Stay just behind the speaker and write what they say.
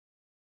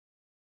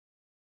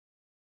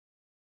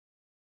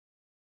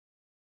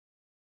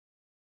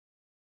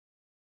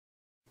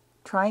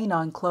Trying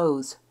on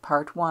clothes,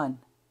 Part 1.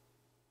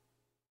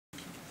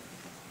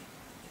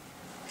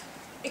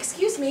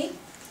 Excuse me,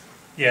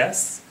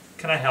 Yes,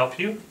 can I help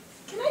you?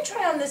 can I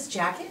try on this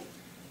jacket?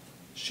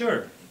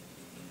 Sure.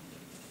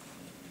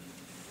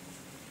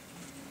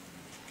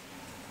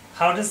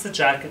 How does the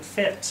jacket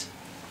fit?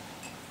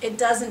 It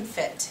doesn't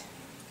fit.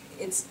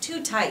 It's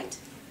too tight.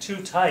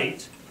 Too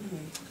tight?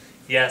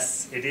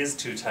 Yes, it is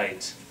too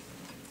tight.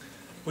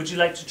 Would you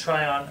like to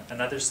try on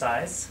another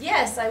size?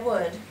 Yes, I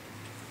would.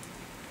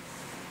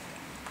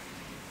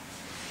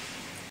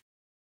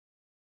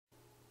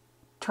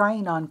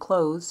 Trying on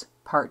clothes,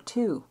 Part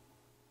 2.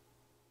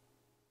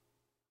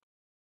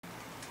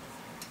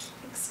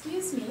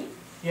 Excuse me,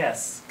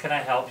 Yes, can I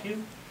help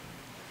you?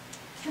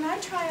 can I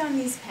try on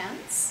these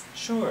pants?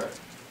 Sure.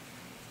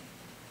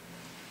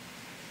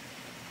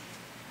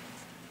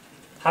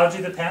 How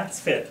do the pants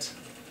fit?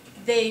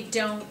 They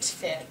don't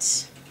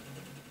fit.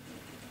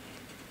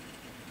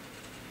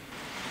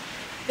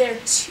 They're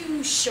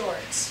too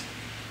short.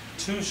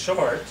 Too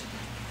short?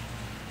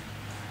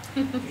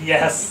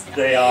 Yes,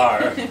 they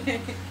are.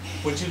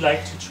 Would you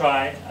like to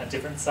try a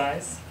different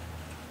size?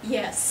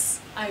 Yes,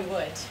 I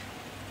would.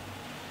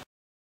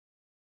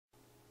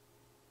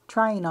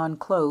 Trying on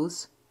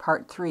clothes,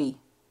 Part 3.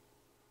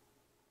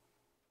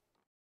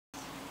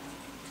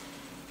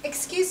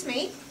 Excuse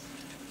me,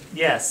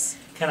 Yes,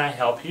 can I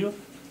help you?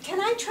 can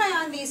I try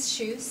on these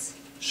shoes?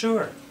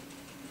 Sure.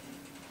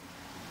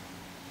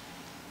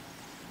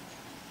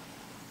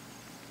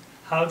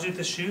 How do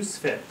the shoes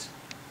fit?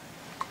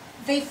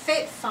 They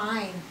fit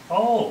fine.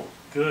 Oh,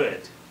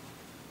 good.